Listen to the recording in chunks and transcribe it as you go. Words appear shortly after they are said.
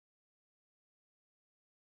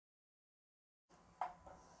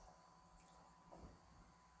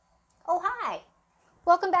Oh, hi.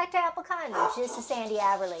 Welcome back to Apple Cottage. This is Sandy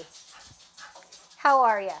Averly. How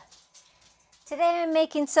are ya? Today I'm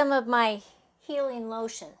making some of my healing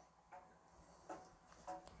lotion.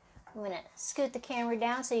 I'm going to scoot the camera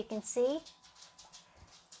down so you can see.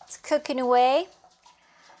 It's cooking away.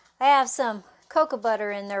 I have some cocoa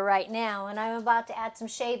butter in there right now, and I'm about to add some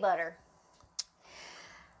shea butter.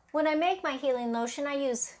 When I make my healing lotion, I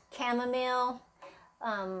use chamomile,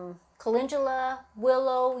 Calendula,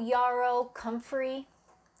 Willow, Yarrow, Comfrey.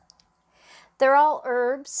 They're all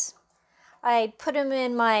herbs. I put them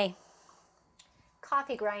in my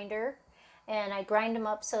coffee grinder and I grind them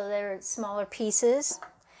up so they're smaller pieces.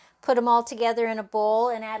 Put them all together in a bowl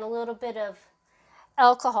and add a little bit of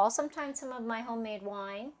alcohol, sometimes some of my homemade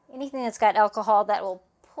wine. Anything that's got alcohol that will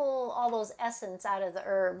pull all those essence out of the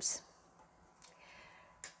herbs.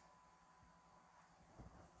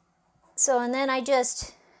 So, and then I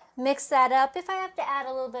just mix that up. If I have to add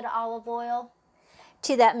a little bit of olive oil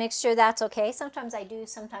to that mixture, that's okay. Sometimes I do,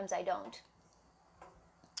 sometimes I don't.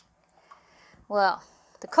 Well,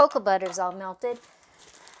 the cocoa butter's all melted.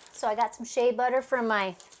 So I got some shea butter from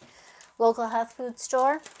my local health food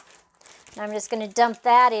store. And I'm just going to dump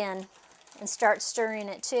that in and start stirring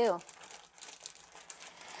it too.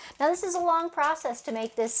 Now this is a long process to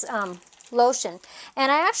make this lotion.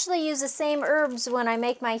 And I actually use the same herbs when I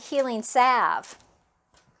make my healing salve.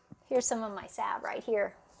 Here's some of my salve right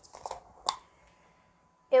here.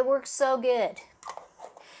 It works so good.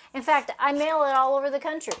 In fact, I mail it all over the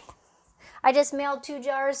country. I just mailed 2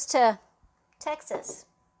 jars to Texas.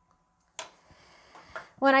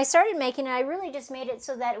 When I started making it, I really just made it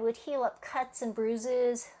so that it would heal up cuts and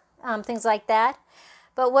bruises, things like that.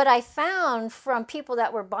 But what I found from people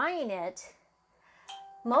that were buying it,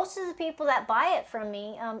 most of the people that buy it from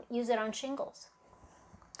me use it on shingles.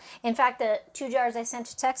 In fact, the 2 jars I sent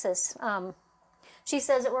to Texas, she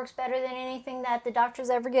says it works better than anything that the doctor's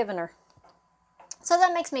ever given her. So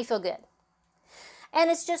that makes me feel good. And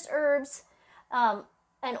it's just herbs and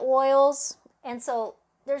oils, and so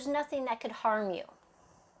there's nothing that could harm you.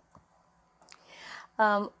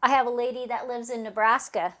 I have a lady that lives in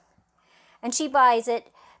Nebraska, and she buys it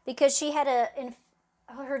because she had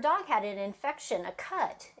her dog had an infection, a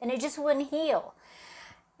cut, and it just wouldn't heal.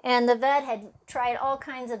 And the vet had tried all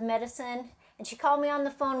kinds of medicine, and she called me on the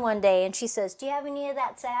phone one day, and she says, "Do you have any of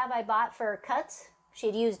that salve I bought for cuts?" She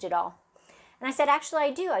had used it all. And I said, "Actually, I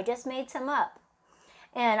do. I just made some up."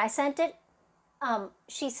 And I sent it.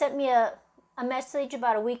 She sent me a message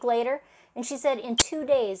about a week later, and she said in 2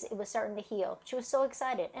 days it was starting to heal. She was so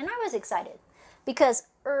excited, and I was excited because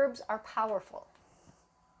herbs are powerful.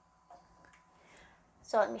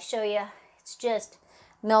 So let me show you. It's just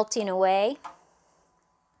melting away.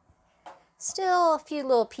 Still a few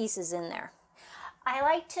little pieces in there. I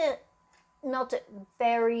like to melt it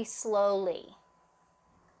very slowly.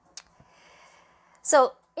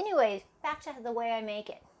 So anyway, back to the way I make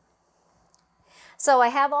it. So I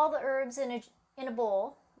have all the herbs in a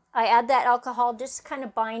bowl. I add that alcohol just to kind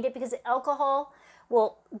of bind it because the alcohol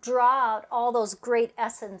will draw out all those great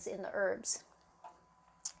essence in the herbs.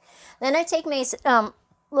 Then I take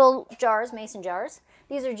little jars, mason jars.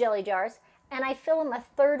 These are jelly jars. And I fill them a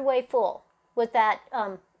third way full with that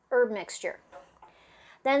herb mixture.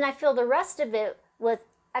 Then I fill the rest of it with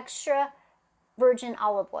extra virgin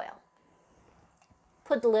olive oil.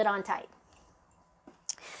 Put the lid on tight.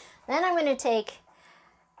 Then I'm going to take,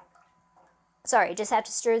 sorry, just have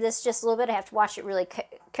to stir this just a little bit. I have to watch it really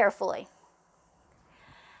carefully.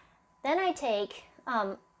 Then I take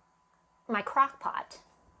my crock pot.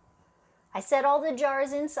 I set all the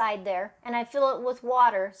jars inside there, and I fill it with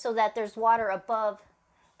water so that there's water above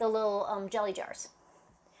the little jelly jars.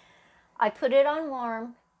 I put it on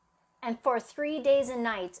warm, and for 3 days and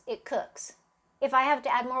nights it cooks. If I have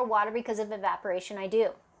to add more water because of evaporation, I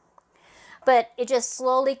do. But it just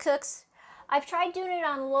slowly cooks. I've tried doing it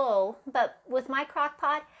on low, but with my crock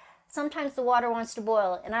pot, sometimes the water wants to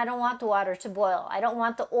boil, and I don't want the water to boil. I don't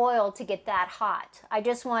want the oil to get that hot. I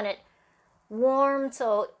just want it warm,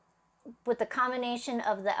 so with the combination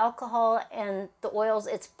of the alcohol and the oils,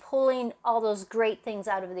 it's pulling all those great things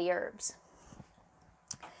out of the herbs.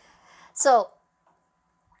 So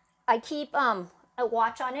I keep a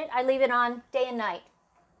watch on it. I leave it on day and night.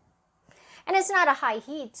 And it's not a high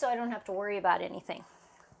heat, so I don't have to worry about anything.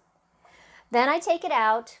 Then I take it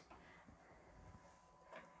out,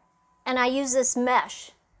 and I use this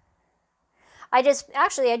mesh. I just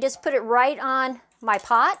put it right on my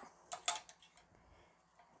pot.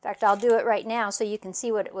 In fact, I'll do it right now so you can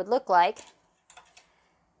see what it would look like.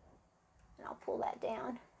 And I'll pull that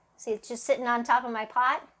down. See, it's just sitting on top of my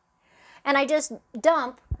pot. And I just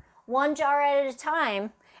dump 1 jar at a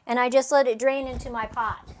time, and I just let it drain into my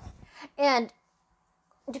pot. And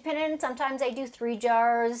depending, sometimes I do 3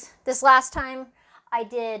 jars. This last time I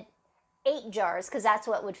did 8 jars because that's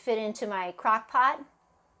what would fit into my crock pot.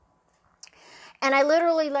 And I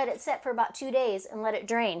literally let it set for about 2 days and let it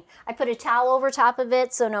drain. I put a towel over top of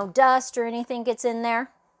it so no dust or anything gets in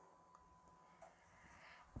there.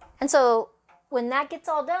 And so when that gets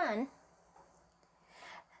all done,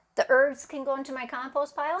 the herbs can go into my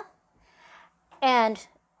compost pile and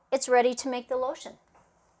it's ready to make the lotion.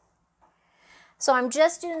 So I'm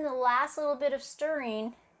just doing the last little bit of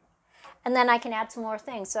stirring and then I can add some more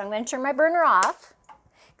things. So I'm going to turn my burner off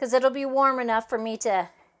because it'll be warm enough for me to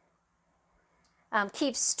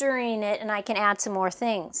keep stirring it and I can add some more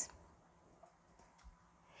things.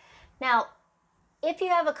 Now, if you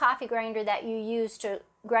have a coffee grinder that you use to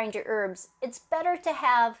grind your herbs, it's better to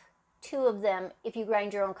have 2 of them if you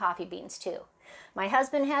grind your own coffee beans too. My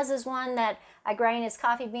husband has his one that I grind his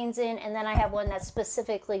coffee beans in, and then I have one that's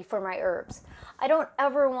specifically for my herbs. I don't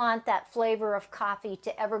ever want that flavor of coffee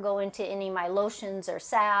to ever go into any of my lotions or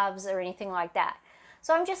salves or anything like that.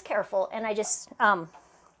 So I'm just careful, and I just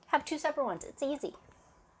have 2 separate ones. It's easy.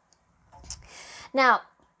 Now,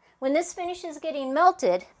 when this finishes getting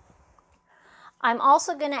melted, I'm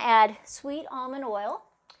also going to add sweet almond oil.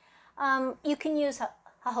 You can use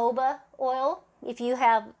jojoba oil if you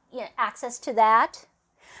have access to that.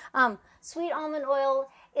 Sweet almond oil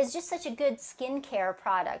is just such a good skincare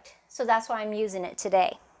product, so that's why I'm using it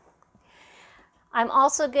today. I'm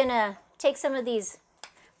also going to take some of these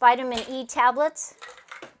vitamin E tablets,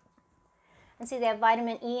 and see they have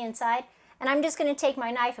vitamin E inside, and I'm just going to take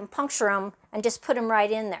my knife and puncture them and just put them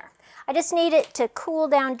right in there. I just need it to cool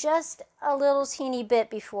down just a little teeny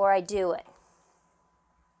bit before I do it.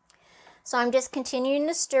 So I'm just continuing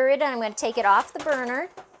to stir it, and I'm going to take it off the burner.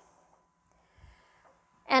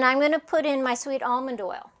 And I'm going to put in my sweet almond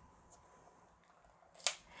oil.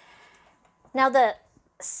 Now the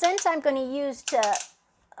scent I'm going to use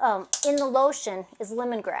in the lotion is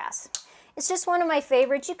lemongrass. It's just one of my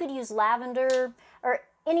favorites. You could use lavender or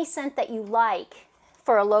any scent that you like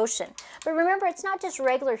for a lotion. But remember, it's not just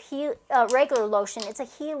regular lotion, it's a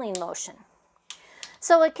healing lotion.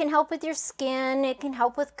 So it can help with your skin, it can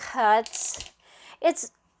help with cuts.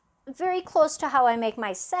 It's very close to how I make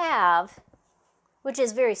my salve, which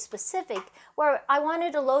is very specific, where I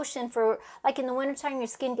wanted a lotion for, like in the wintertime, your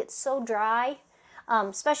skin gets so dry,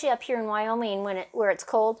 especially up here in Wyoming where it's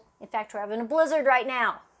cold. In fact, we're having a blizzard right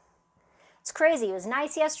now. It's crazy. It was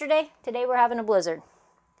nice yesterday. Today we're having a blizzard.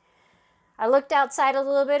 I looked outside a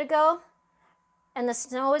little bit ago, and the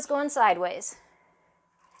snow is going sideways.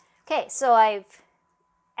 Okay, so I've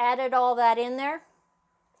added all that in there.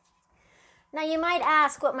 Now you might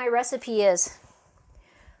ask what my recipe is,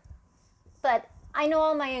 but I know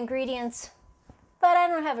all my ingredients, but I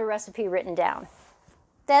don't have a recipe written down.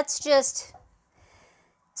 It's just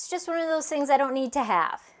one of those things I don't need to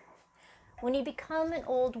have. When you become an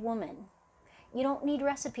old woman, you don't need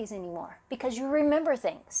recipes anymore because you remember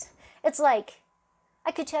things. It's like,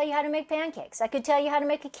 I could tell you how to make pancakes. I could tell you how to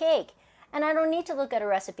make a cake. And I don't need to look at a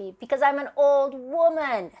recipe because I'm an old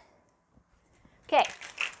woman. Okay,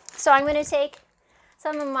 so I'm going to take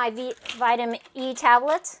some of my vitamin E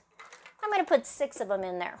tablets. I'm going to put 6 of them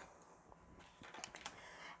in there.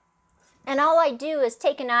 And all I do is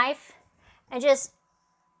take a knife and just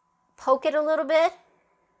poke it a little bit.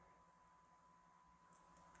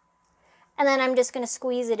 And then I'm just going to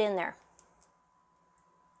squeeze it in there.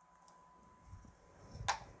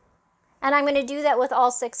 And I'm going to do that with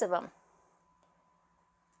all 6 of them.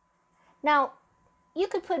 Now, you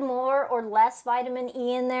could put more or less vitamin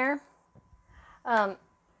E in there.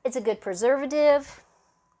 It's a good preservative.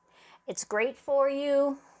 It's great for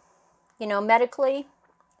you, medically.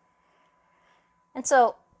 And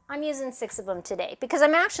so I'm using 6 of them today because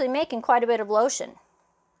I'm actually making quite a bit of lotion.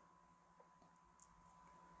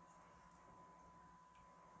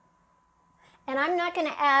 And I'm not going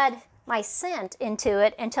to add my scent into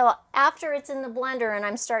it until after it's in the blender and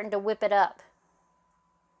I'm starting to whip it up.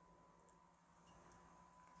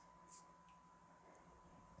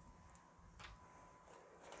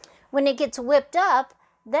 When it gets whipped up,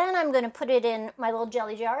 then I'm going to put it in my little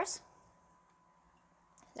jelly jars.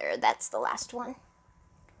 There, that's the last one.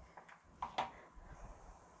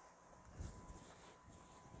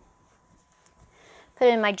 Put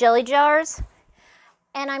it in my jelly jars,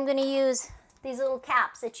 and I'm going to use these little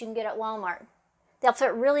caps that you can get at Walmart. They'll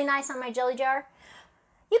fit really nice on my jelly jar.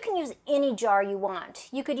 You can use any jar you want.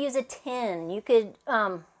 You could use a tin. You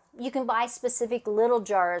can buy specific little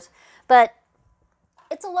jars, but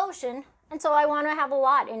it's a lotion, and so I want to have a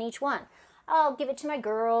lot in each one. I'll give it to my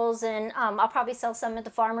girls, and I'll probably sell some at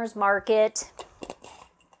the farmer's market.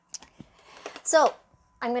 So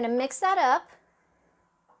I'm going to mix that up.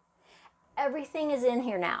 Everything is in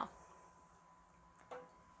here now.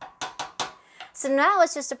 So now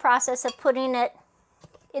it's just a process of putting it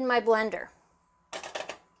in my blender.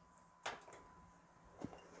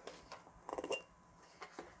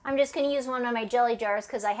 I'm just going to use one of my jelly jars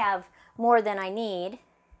because I have more than I need.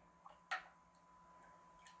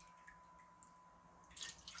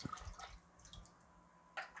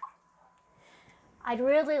 I'd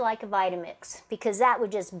really like a Vitamix because that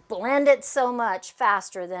would just blend it so much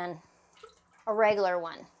faster than a regular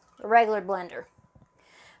one, a regular blender.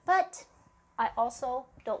 But I also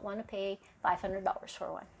don't want to pay $500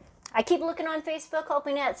 for one. I keep looking on Facebook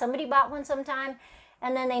hoping that somebody bought one sometime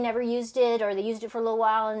and then they never used it, or they used it for a little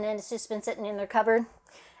while and then it's just been sitting in their cupboard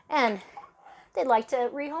and they'd like to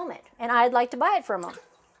rehome it and I'd like to buy it from them.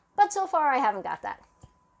 But so far I haven't got that.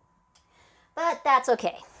 But that's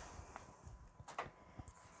okay.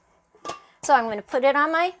 So I'm going to put it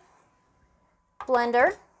on my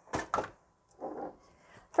blender.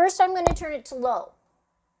 First I'm going to turn it to low.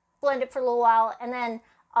 Blend it for a little while, and then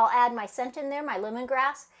I'll add my scent in there, my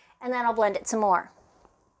lemongrass, and then I'll blend it some more.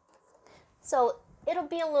 So it'll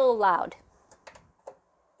be a little loud.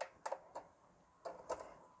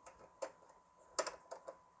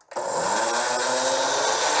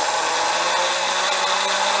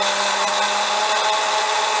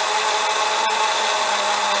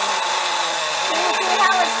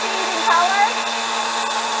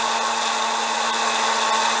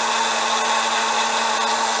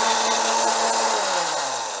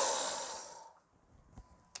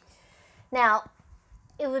 Now,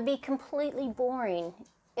 it would be completely boring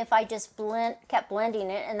if I just kept blending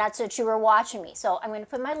it, and that's what you were watching me. So I'm going to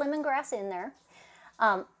put my lemongrass in there.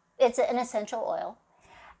 It's an essential oil.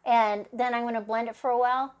 And then I'm going to blend it for a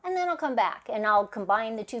while, and then I'll come back, and I'll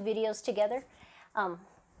combine the two videos together.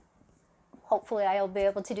 Hopefully I'll be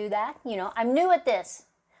able to do that. You know, I'm new at this.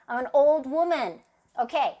 I'm an old woman.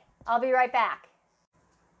 Okay, I'll be right back.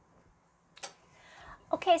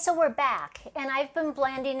 Okay, so we're back, and I've been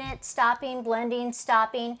blending it, stopping, blending,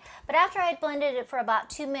 stopping. But after I had blended it for about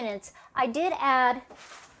 2 minutes, I did add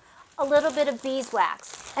a little bit of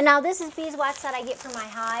beeswax. And now this is beeswax that I get from my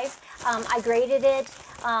hive. I grated it.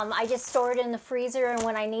 I just store it in the freezer, and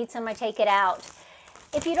when I need some, I take it out.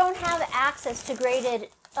 If you don't have access to grated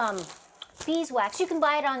beeswax, you can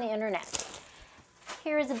buy it on the internet.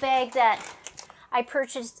 Here is a bag that I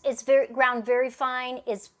purchased. It's ground very fine.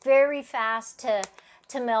 It's very fast to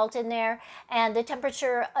melt in there, and the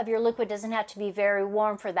temperature of your liquid doesn't have to be very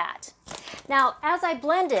warm for that. Now, as I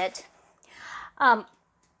blend it, I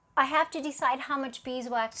have to decide how much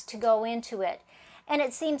beeswax to go into it, and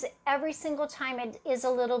it seems every single time it is a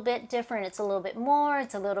little bit different. It's a little bit more,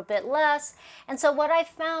 it's a little bit less, and so what I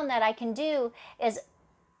found that I can do is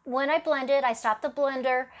when I blend it, I stop the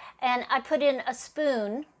blender and I put in a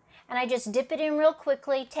spoon and I just dip it in real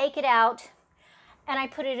quickly, take it out, and I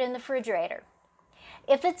put it in the refrigerator.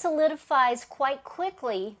 If it solidifies quite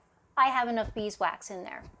quickly, I have enough beeswax in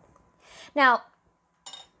there. Now,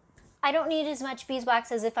 I don't need as much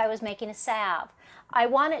beeswax as if I was making a salve. I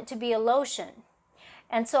want it to be a lotion,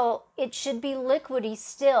 and so it should be liquidy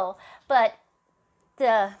still, but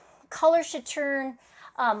the color should turn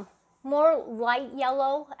more light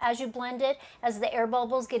yellow as you blend it. As the air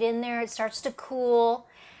bubbles get in there, it starts to cool,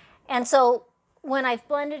 and so when I've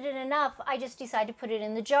blended it enough, I just decide to put it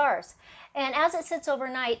in the jars. And as it sits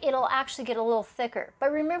overnight, it'll actually get a little thicker.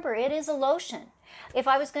 But remember, it is a lotion. If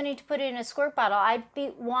I was going to put it in a squirt bottle, I'd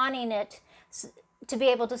be wanting it to be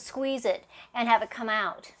able to squeeze it and have it come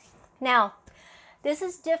out. Now, this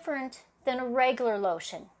is different than a regular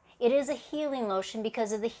lotion. It is a healing lotion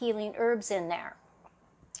because of the healing herbs in there.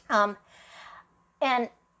 And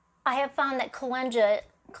I have found that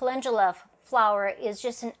calendula flower is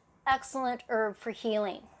just an excellent herb for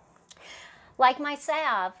healing. Like my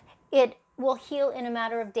salve, it will heal in a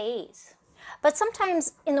matter of days. But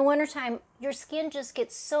sometimes in the wintertime, your skin just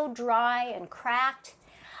gets so dry and cracked.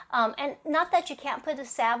 And not that you can't put a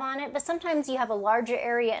salve on it, but sometimes you have a larger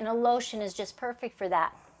area and a lotion is just perfect for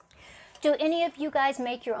that. Do any of you guys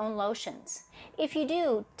make your own lotions? If you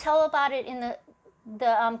do, tell about it in the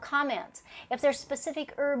comments. If there's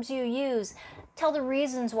specific herbs you use, tell the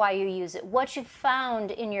reasons why you use it, what you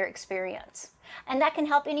found in your experience. And that can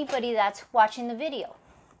help anybody that's watching the video.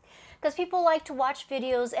 Because people like to watch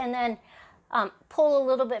videos and then pull a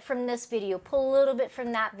little bit from this video, pull a little bit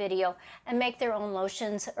from that video, and make their own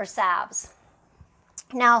lotions or salves.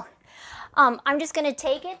 Now, I'm just going to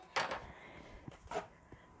take it.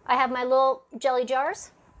 I have my little jelly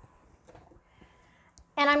jars.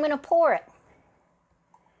 and I'm going to pour it.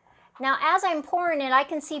 Now, as I'm pouring it, I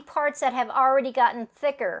can see parts that have already gotten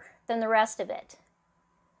thicker than the rest of it.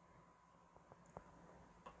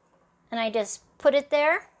 And I just put it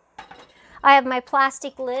there. I have my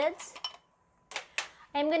plastic lids.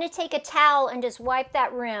 I'm going to take a towel and just wipe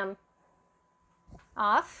that rim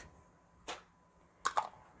off.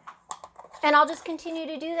 And I'll just continue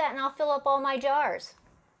to do that, and I'll fill up all my jars.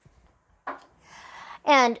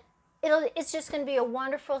 And it's just going to be a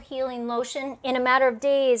wonderful healing lotion. In a matter of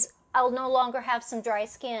days, I'll no longer have some dry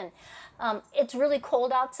skin. It's really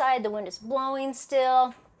cold outside. The wind is blowing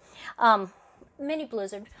still. Mini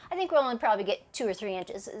blizzard. I think we'll only probably get 2 or 3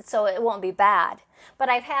 inches, so it won't be bad. But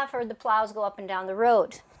I have heard the plows go up and down the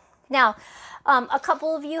road. Now, a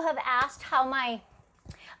couple of you have asked how my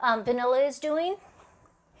vanilla is doing.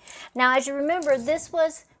 Now, as you remember, this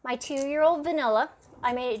was my 2-year-old vanilla.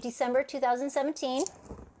 I made it December 2017.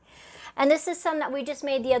 And this is some that we just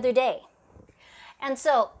made the other day. And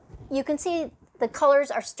so you can see the colors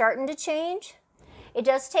are starting to change. It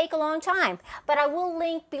does take a long time, but I will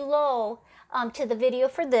link below to the video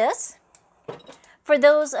for this. For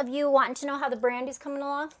those of you wanting to know how the brandy's coming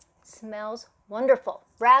along, it smells wonderful.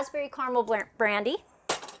 Raspberry caramel brandy.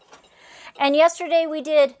 And yesterday we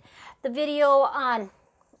did the video on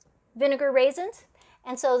vinegar raisins,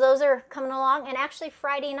 and so those are coming along. And actually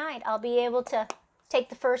Friday night I'll be able to take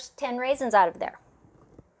the first 10 raisins out of there.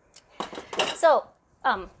 So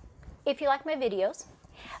if you like my videos,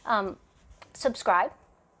 subscribe,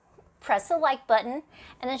 press the like button,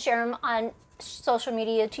 and then share them on social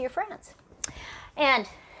media to your friends. And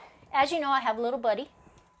as you know, I have a little buddy,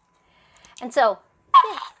 and so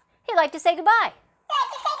he'd like to say goodbye.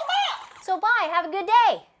 So bye, have a good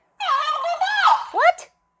day. What?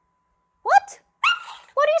 What?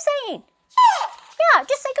 What are you saying? Yeah,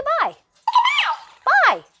 just say goodbye.